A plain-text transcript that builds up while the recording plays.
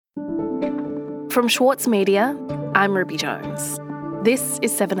From Schwartz Media, I'm Ruby Jones. This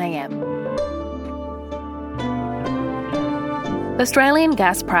is 7am. Australian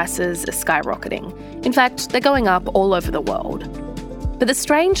gas prices are skyrocketing. In fact, they're going up all over the world. But the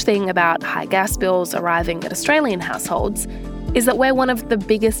strange thing about high gas bills arriving at Australian households is that we're one of the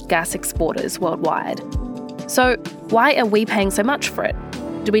biggest gas exporters worldwide. So why are we paying so much for it?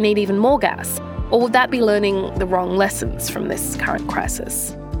 Do we need even more gas? Or would that be learning the wrong lessons from this current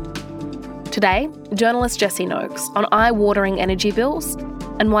crisis? Today, journalist Jessie Noakes on eye-watering energy bills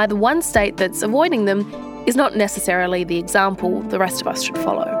and why the one state that's avoiding them is not necessarily the example the rest of us should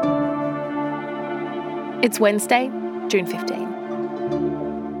follow. It's Wednesday, June 15.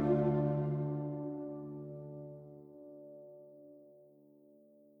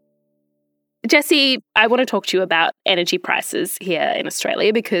 Jessie, I want to talk to you about energy prices here in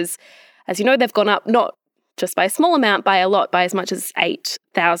Australia because, as you know, they've gone up not just by a small amount, by a lot, by as much as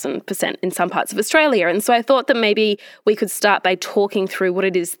 8,000% in some parts of Australia. And so I thought that maybe we could start by talking through what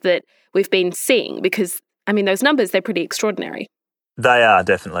it is that we've been seeing because, I mean, those numbers, they're pretty extraordinary. They are,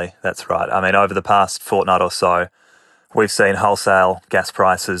 definitely. That's right. I mean, over the past fortnight or so, we've seen wholesale gas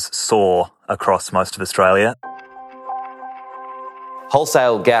prices soar across most of Australia.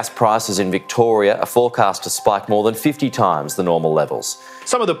 Wholesale gas prices in Victoria are forecast to spike more than 50 times the normal levels.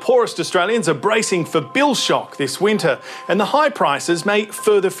 Some of the poorest Australians are bracing for bill shock this winter, and the high prices may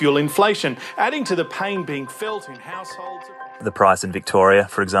further fuel inflation, adding to the pain being felt in households. The price in Victoria,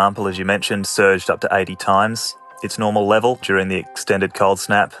 for example, as you mentioned, surged up to 80 times its normal level during the extended cold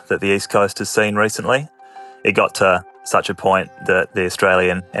snap that the East Coast has seen recently. It got to such a point that the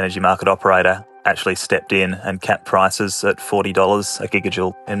Australian Energy Market Operator actually stepped in and capped prices at $40 a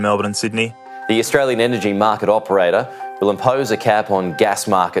gigajoule in Melbourne and Sydney. The Australian Energy Market Operator will impose a cap on gas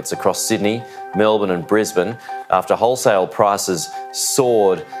markets across Sydney, Melbourne and Brisbane after wholesale prices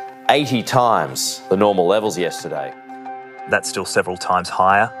soared 80 times the normal levels yesterday. That's still several times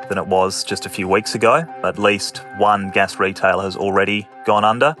higher than it was just a few weeks ago. At least one gas retailer has already gone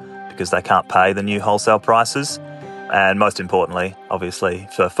under because they can't pay the new wholesale prices. And most importantly, obviously,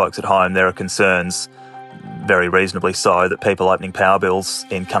 for folks at home, there are concerns, very reasonably so, that people opening power bills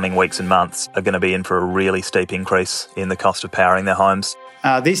in coming weeks and months are going to be in for a really steep increase in the cost of powering their homes.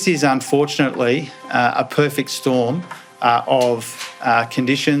 This is unfortunately a perfect storm of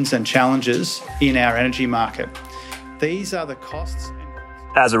conditions and challenges in our energy market. These are the costs.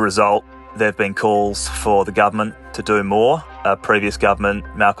 As a result, there have been calls for the government to do more. A previous government,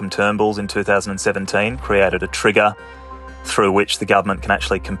 Malcolm Turnbull's in 2017, created a trigger through which the government can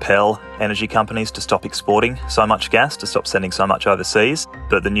actually compel energy companies to stop exporting so much gas, to stop sending so much overseas.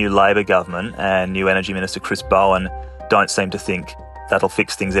 But the new Labor government and new Energy Minister Chris Bowen don't seem to think that'll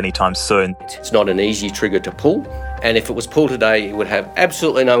fix things anytime soon. It's not an easy trigger to pull, and if it was pulled today, it would have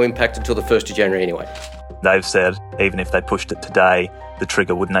absolutely no impact until the 1st of January anyway. They've said even if they pushed it today, the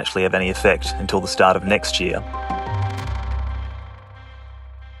trigger wouldn't actually have any effect until the start of next year.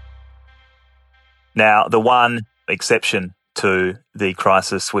 Now, the one exception to the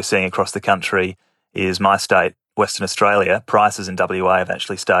crisis we're seeing across the country is my state, Western Australia. Prices in WA have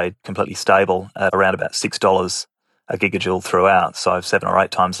actually stayed completely stable at around about $6 a gigajoule throughout, so 7 or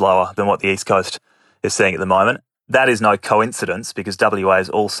 8 times lower than what the East Coast is seeing at the moment. That is no coincidence because WA is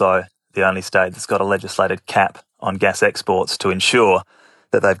also the only state that's got a legislated cap on gas exports to ensure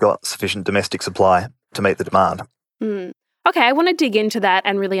that they've got sufficient domestic supply to meet the demand. Okay, I want to dig into that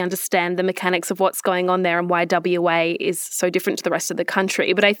and really understand the mechanics of what's going on there and why WA is so different to the rest of the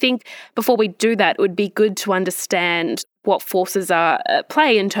country. But I think before we do that, it would be good to understand what forces are at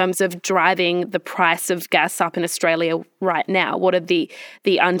play in terms of driving the price of gas up in Australia right now. What are the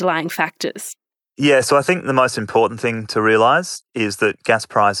underlying factors? Yeah, so I think the most important thing to realise is that gas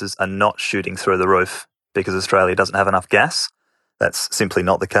prices are not shooting through the roof because Australia doesn't have enough gas. That's simply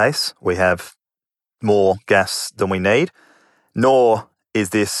not the case. We have more gas than we need. Nor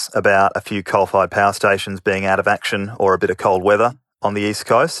is this about a few coal-fired power stations being out of action or a bit of cold weather on the East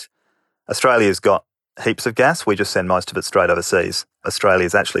Coast. Australia's got heaps of gas. We just send most of it straight overseas. Australia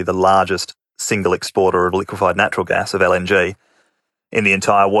is actually the largest single exporter of liquefied natural gas, of LNG, in the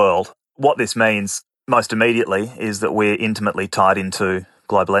entire world. What this means most immediately is that we're intimately tied into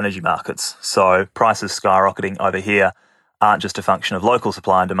global energy markets. So prices skyrocketing over here aren't just a function of local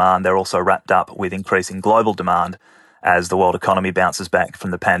supply and demand, they're also wrapped up with increasing global demand as the world economy bounces back from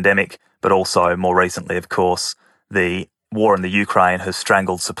the pandemic, but also more recently, of course, the war in the Ukraine has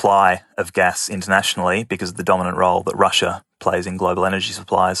strangled supply of gas internationally because of the dominant role that Russia plays in global energy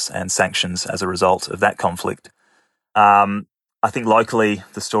supplies and sanctions as a result of that conflict. I think locally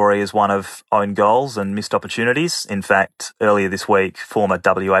the story is one of own goals and missed opportunities. In fact, earlier this week, former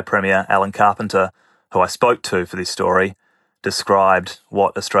WA Premier Alan Carpenter, who I spoke to for this story, described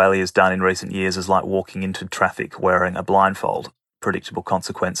what Australia's done in recent years as like walking into traffic wearing a blindfold, predictable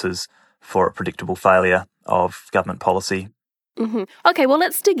consequences for a predictable failure of government policy. Mm-hmm. Okay, well,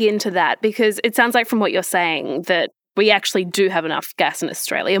 let's dig into that, because it sounds like from what you're saying that we actually do have enough gas in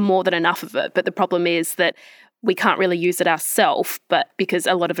Australia, more than enough of it. But the problem is that we can't really use it ourselves, but because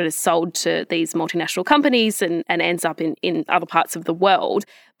a lot of it is sold to these multinational companies and ends up in other parts of the world.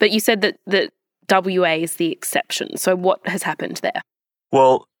 But you said that WA is the exception. So what has happened there?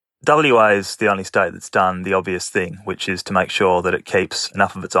 Well, WA is the only state that's done the obvious thing, which is to make sure that it keeps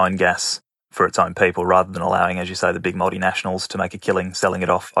enough of its own gas for its own people, rather than allowing, as you say, the big multinationals to make a killing selling it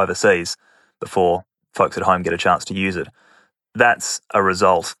off overseas before folks at home get a chance to use it. That's a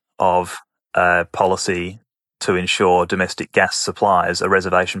result of a policy to ensure domestic gas supplies, a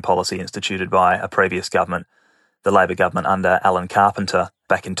reservation policy instituted by a previous government, the Labor government under Alan Carpenter.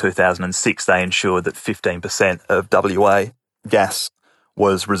 Back in 2006, they ensured that 15% of WA gas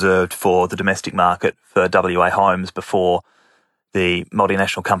was reserved for the domestic market for WA homes before the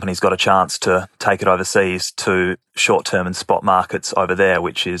multinational companies got a chance to take it overseas to short-term and spot markets over there,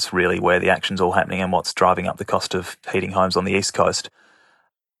 which is really where the action's all happening and what's driving up the cost of heating homes on the East Coast.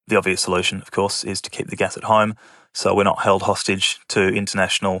 The obvious solution, of course, is to keep the gas at home so we're not held hostage to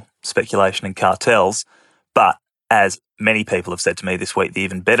international speculation and cartels. But as many people have said to me this week, the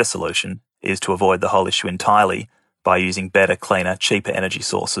even better solution is to avoid the whole issue entirely by using better, cleaner, cheaper energy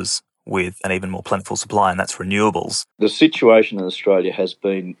sources with an even more plentiful supply, and that's renewables. The situation in Australia has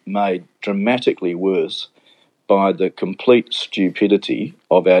been made dramatically worse by the complete stupidity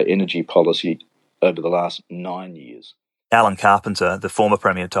of our energy policy over the last 9 years. Alan Carpenter, the former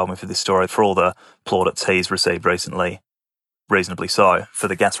Premier, told me for this story, for all the plaudits he's received recently, reasonably so, for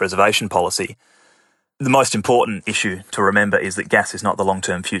the gas reservation policy, the most important issue to remember is that gas is not the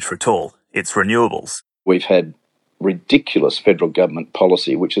long-term future at all. It's renewables. We've had ridiculous federal government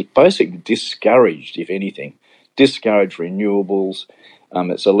policy which has basically discouraged, if anything, renewables.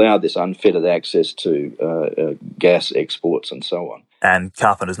 It's allowed this unfettered access to gas exports and so on. And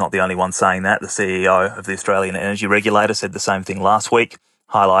Carpenter's not the only one saying that. The CEO of the Australian Energy Regulator said the same thing last week,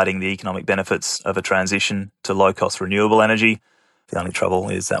 highlighting the economic benefits of a transition to low-cost renewable energy. The only trouble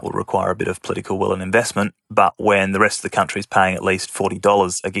is that will require a bit of political will and investment, but when the rest of the country is paying at least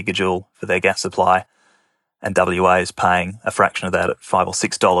 $40 a gigajoule for their gas supply, and WA is paying a fraction of that at $5 or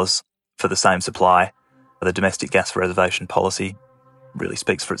 $6 for the same supply, the domestic gas reservation policy really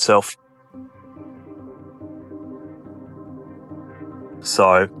speaks for itself.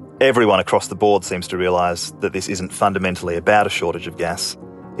 So everyone across the board seems to realise that this isn't fundamentally about a shortage of gas.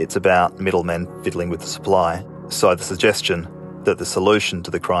 It's about middlemen fiddling with the supply. So the suggestion that the solution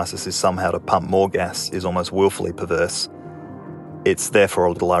to the crisis is somehow to pump more gas is almost willfully perverse. It's therefore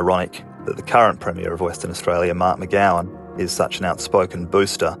a little ironic that the current Premier of Western Australia, Mark McGowan, is such an outspoken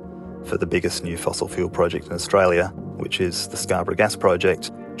booster for the biggest new fossil fuel project in Australia, which is the Scarborough Gas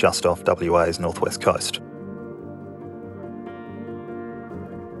Project, just off WA's northwest coast.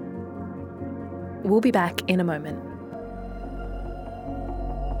 We'll be back in a moment.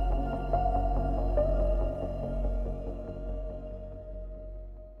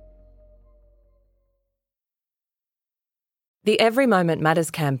 The Every Moment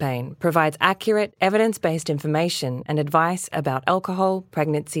Matters campaign provides accurate, evidence-based information and advice about alcohol,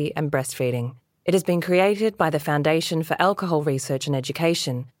 pregnancy and breastfeeding. It has been created by the Foundation for Alcohol Research and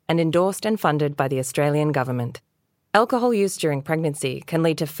Education and endorsed and funded by the Australian Government. Alcohol use during pregnancy can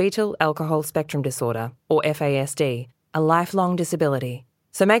lead to fetal alcohol spectrum disorder, or FASD, a lifelong disability.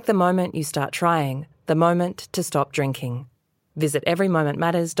 So make the moment you start trying the moment to stop drinking. Visit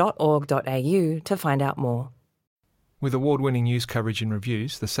everymomentmatters.org.au to find out more. With award-winning news coverage and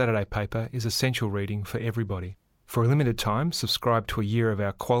reviews, The Saturday Paper is essential reading for everybody. For a limited time, subscribe to a year of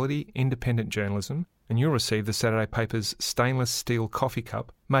our quality, independent journalism, and you'll receive The Saturday Paper's stainless steel coffee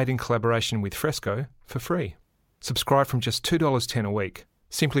cup, made in collaboration with Fresco, for free. Subscribe from just $2.10 a week.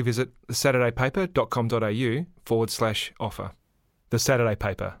 Simply visit thesaturdaypaper.com.au/offer. The Saturday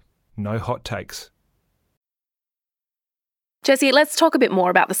Paper. No hot takes. Jesse, let's talk a bit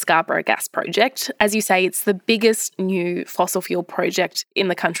more about the Scarborough Gas Project. As you say, it's the biggest new fossil fuel project in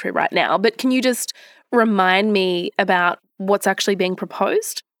the country right now. But can you just remind me about what's actually being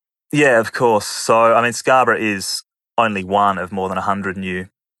proposed? Yeah, of course. So, Scarborough is only one of more than 100 new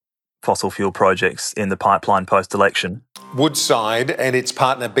fossil fuel projects in the pipeline post-election. Woodside and its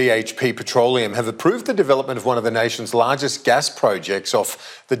partner BHP Petroleum have approved the development of one of the nation's largest gas projects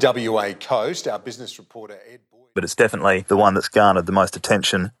off the WA coast. Our business reporter Ed Boyd. but it's definitely the one that's garnered the most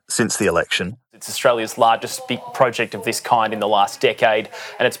attention since the election. It's Australia's largest big project of this kind in the last decade,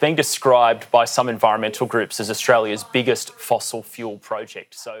 and it's being described by some environmental groups as Australia's biggest fossil fuel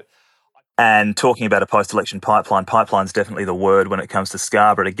project. And talking about a post-election pipeline's definitely the word when it comes to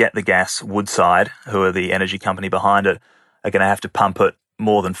Scarborough. To get the gas, Woodside, who are the energy company behind it, are going to have to pump it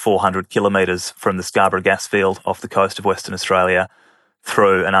more than 400 kilometres from the Scarborough gas field off the coast of Western Australia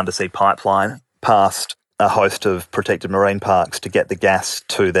through an undersea pipeline past a host of protected marine parks to get the gas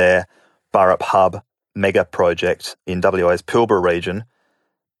to their Burrup Hub mega project in WA's Pilbara region.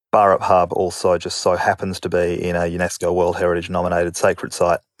 Burrup Hub also just so happens to be in a UNESCO World Heritage nominated sacred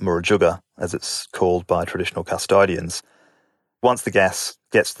site, Murujuga, as it's called by traditional custodians. Once the gas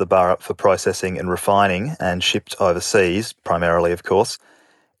gets to the Burrup for processing and refining and shipped overseas, primarily of course,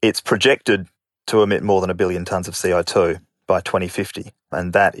 it's projected to emit more than 1 billion tonnes of CO2 by 2050,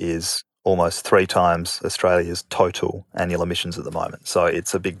 and that is almost 3 times Australia's total annual emissions at the moment. So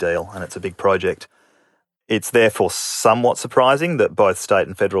it's a big deal and it's a big project. It's therefore somewhat surprising that both state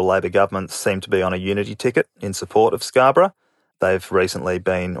and federal Labor governments seem to be on a unity ticket in support of Scarborough. They've recently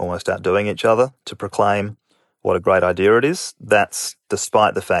been almost outdoing each other to proclaim what a great idea it is. That's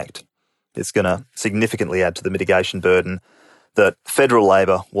despite the fact it's going to significantly add to the mitigation burden that federal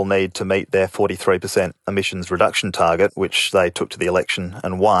Labor will need to meet their 43% emissions reduction target, which they took to the election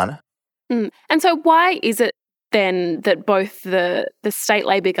and won. And so why is it then that both the state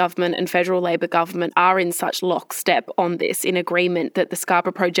Labor government and federal Labor government are in such lockstep on this, in agreement that the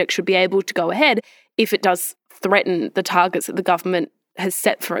Scarborough project should be able to go ahead if it does threaten the targets that the government has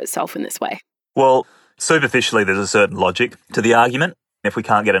set for itself in this way? Well, superficially, there's a certain logic to the argument. If we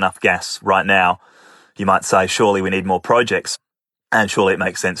can't get enough gas right now, you might say, surely we need more projects, and surely it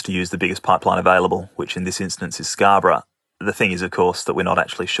makes sense to use the biggest pipeline available, which in this instance is Scarborough. The thing is, of course, that we're not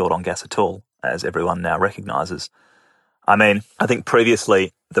actually short on gas at all, as everyone now recognises. I mean, I think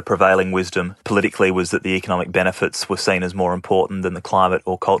previously the prevailing wisdom politically was that the economic benefits were seen as more important than the climate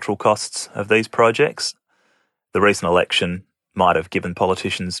or cultural costs of these projects. The recent election might have given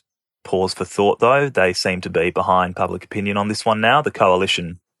politicians pause for thought, though. They seem to be behind public opinion on this one now. The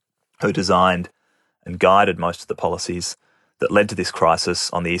coalition who designed and guided most of the policies that led to this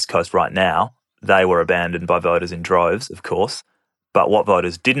crisis on the East Coast right now, they were abandoned by voters in droves, of course. But what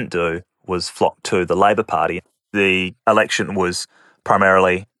voters didn't do was flock to the Labor Party. The election was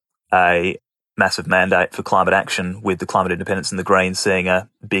primarily a massive mandate for climate action, with the Climate Independents and the Greens seeing a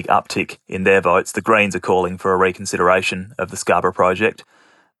big uptick in their votes. The Greens are calling for a reconsideration of the Scarborough project.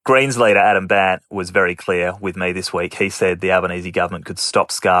 Greens leader Adam Bandt was very clear with me this week. He said the Albanese government could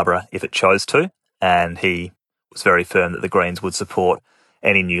stop Scarborough if it chose to, and he was very firm that the Greens would support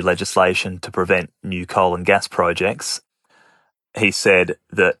any new legislation to prevent new coal and gas projects. He said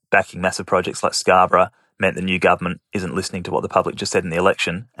that backing massive projects like Scarborough meant the new government isn't listening to what the public just said in the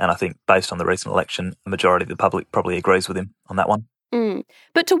election, and I think based on the recent election, a majority of the public probably agrees with him on that one.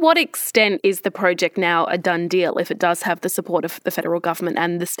 But to what extent is the project now a done deal if it does have the support of the federal government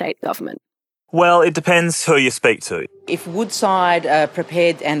and the state government? Well, it depends who you speak to. If Woodside are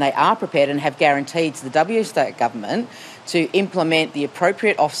prepared, and they are prepared and have guaranteed to the WA state government to implement the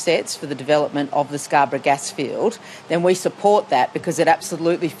appropriate offsets for the development of the Scarborough gas field, then we support that because it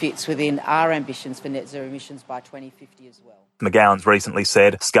absolutely fits within our ambitions for net zero emissions by 2050 as well. McGowan's recently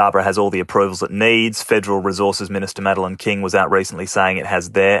said Scarborough has all the approvals it needs. Federal Resources Minister Madeleine King was out recently saying it has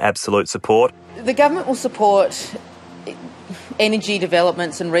their absolute support. The government will support energy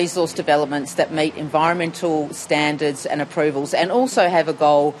developments and resource developments that meet environmental standards and approvals, and also have a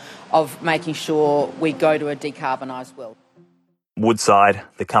goal of making sure we go to a decarbonised world. Woodside,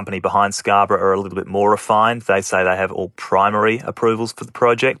 the company behind Scarborough, are a little bit more refined. They say they have all primary approvals for the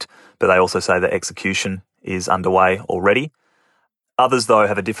project, but they also say that execution is underway already. Others, though,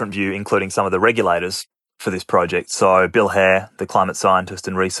 have a different view, including some of the regulators for this project. So Bill Hare, the climate scientist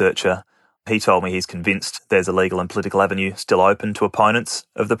and researcher, he told me he's convinced there's a legal and political avenue still open to opponents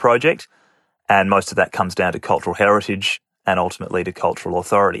of the project, and most of that comes down to cultural heritage and ultimately to cultural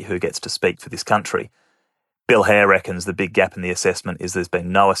authority, who gets to speak for this country. Bill Hare reckons the big gap in the assessment is there's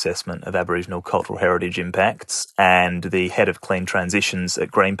been no assessment of Aboriginal cultural heritage impacts, and the head of Clean Transitions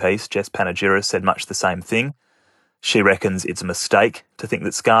at Greenpeace, Jess Panagiris, said much the same thing. She reckons it's a mistake to think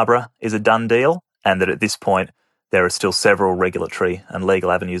that Scarborough is a done deal, and that at this point there are still several regulatory and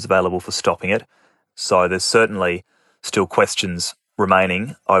legal avenues available for stopping it. So there's certainly still questions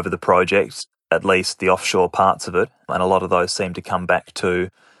remaining over the project, at least the offshore parts of it, and a lot of those seem to come back to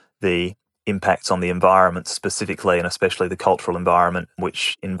the impacts on the environment specifically, and especially the cultural environment,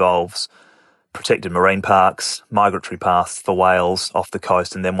 which involves protected marine parks, migratory paths for whales off the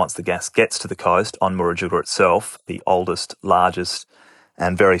coast, and then once the gas gets to the coast, on Murujuga itself, the oldest, largest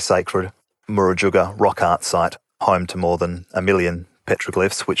and very sacred Murujuga rock art site, home to more than 1 million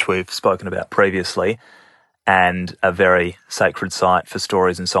petroglyphs, which we've spoken about previously, and a very sacred site for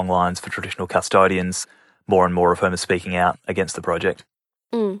stories and songlines for traditional custodians, more and more of whom are speaking out against the project.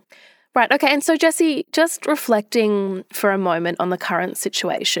 Right, okay. And so, Jesse, just reflecting for a moment on the current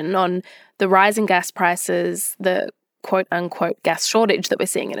situation, on the rising gas prices, the quote-unquote gas shortage that we're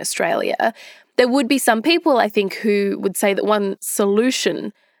seeing in Australia, there would be some people, I think, who would say that one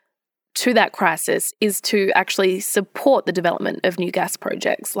solution to that crisis is to actually support the development of new gas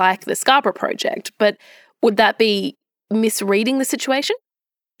projects like the Scarborough project. But would that be misreading the situation?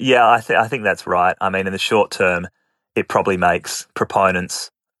 Yeah, I think that's right. I mean, in the short term, it probably makes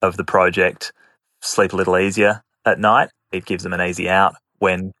proponents of the project sleep a little easier at night. It gives them an easy out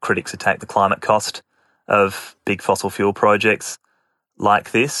when critics attack the climate cost of big fossil fuel projects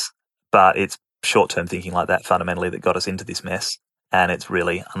like this. But it's short-term thinking like that fundamentally that got us into this mess. And it's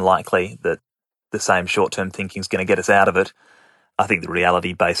really unlikely that the same short-term thinking is going to get us out of it. I think the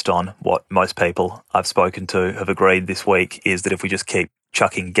reality, based on what most people I've spoken to have agreed this week, is that if we just keep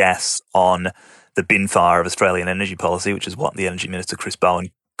chucking gas on the bin fire of Australian energy policy, which is what the Energy Minister Chris Bowen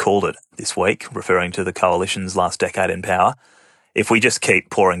called it this week, referring to the coalition's last decade in power. If we just keep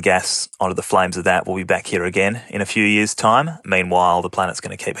pouring gas onto the flames of that, we'll be back here again in a few years' time. Meanwhile, the planet's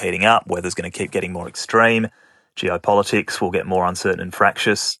going to keep heating up, weather's going to keep getting more extreme, geopolitics will get more uncertain and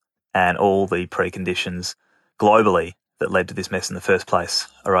fractious, and all the preconditions globally that led to this mess in the first place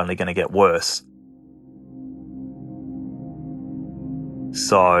are only going to get worse.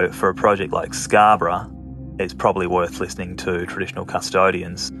 So for a project like Scarborough, it's probably worth listening to traditional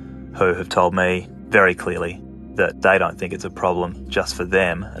custodians who have told me very clearly that they don't think it's a problem just for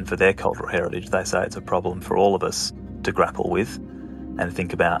them and for their cultural heritage. They say it's a problem for all of us to grapple with and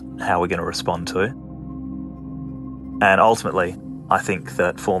think about how we're going to respond to. And ultimately, I think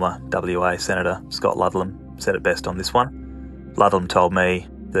that former WA Senator Scott Ludlam said it best on this one. Ludlam told me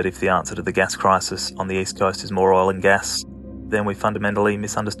that if the answer to the gas crisis on the East Coast is more oil and gas, then we fundamentally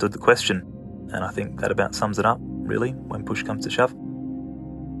misunderstood the question. And I think that about sums it up, really, when push comes to shove.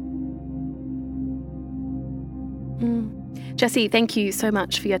 Jesse, thank you so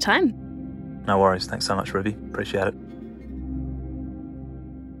much for your time. No worries. Thanks so much, Ruby. Appreciate it.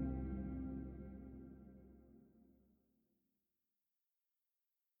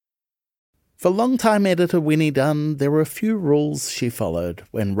 For longtime editor Winnie Dunn, there were a few rules she followed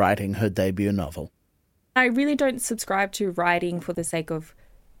when writing her debut novel. I really don't subscribe to writing for the sake of,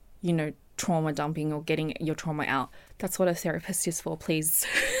 trauma dumping or getting your trauma out. That's what a therapist is for, please.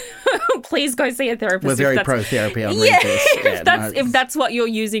 Please go see a therapist. We're very pro-therapy on Read This. If that's what you're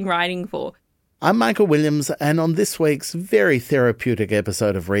using writing for. I'm Michael Williams, and on this week's very therapeutic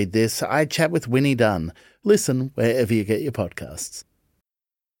episode of Read This, I chat with Winnie Dunn. Listen wherever you get your podcasts.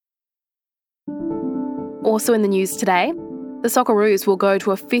 Also in the news today, the Socceroos will go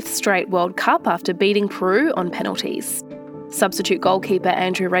to a 5th straight World Cup after beating Peru on penalties. Substitute goalkeeper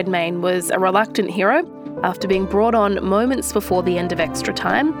Andrew Redmayne was a reluctant hero after being brought on moments before the end of extra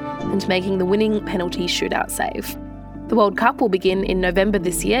time and making the winning penalty shootout save. The World Cup will begin in November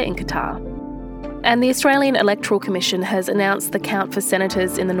this year in Qatar. And the Australian Electoral Commission has announced the count for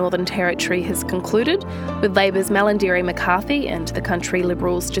senators in the Northern Territory has concluded, with Labor's Malarndirri McCarthy and the country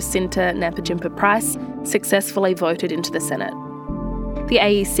Liberals' Jacinta Nampijinpa-Price successfully voted into the Senate. The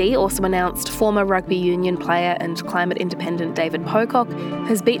AEC also announced former rugby union player and climate independent David Pocock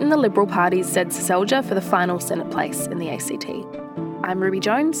has beaten the Liberal Party's Zed Seselja for the final Senate place in the ACT. I'm Ruby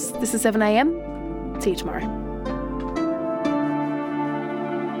Jones. This is 7am. See you tomorrow.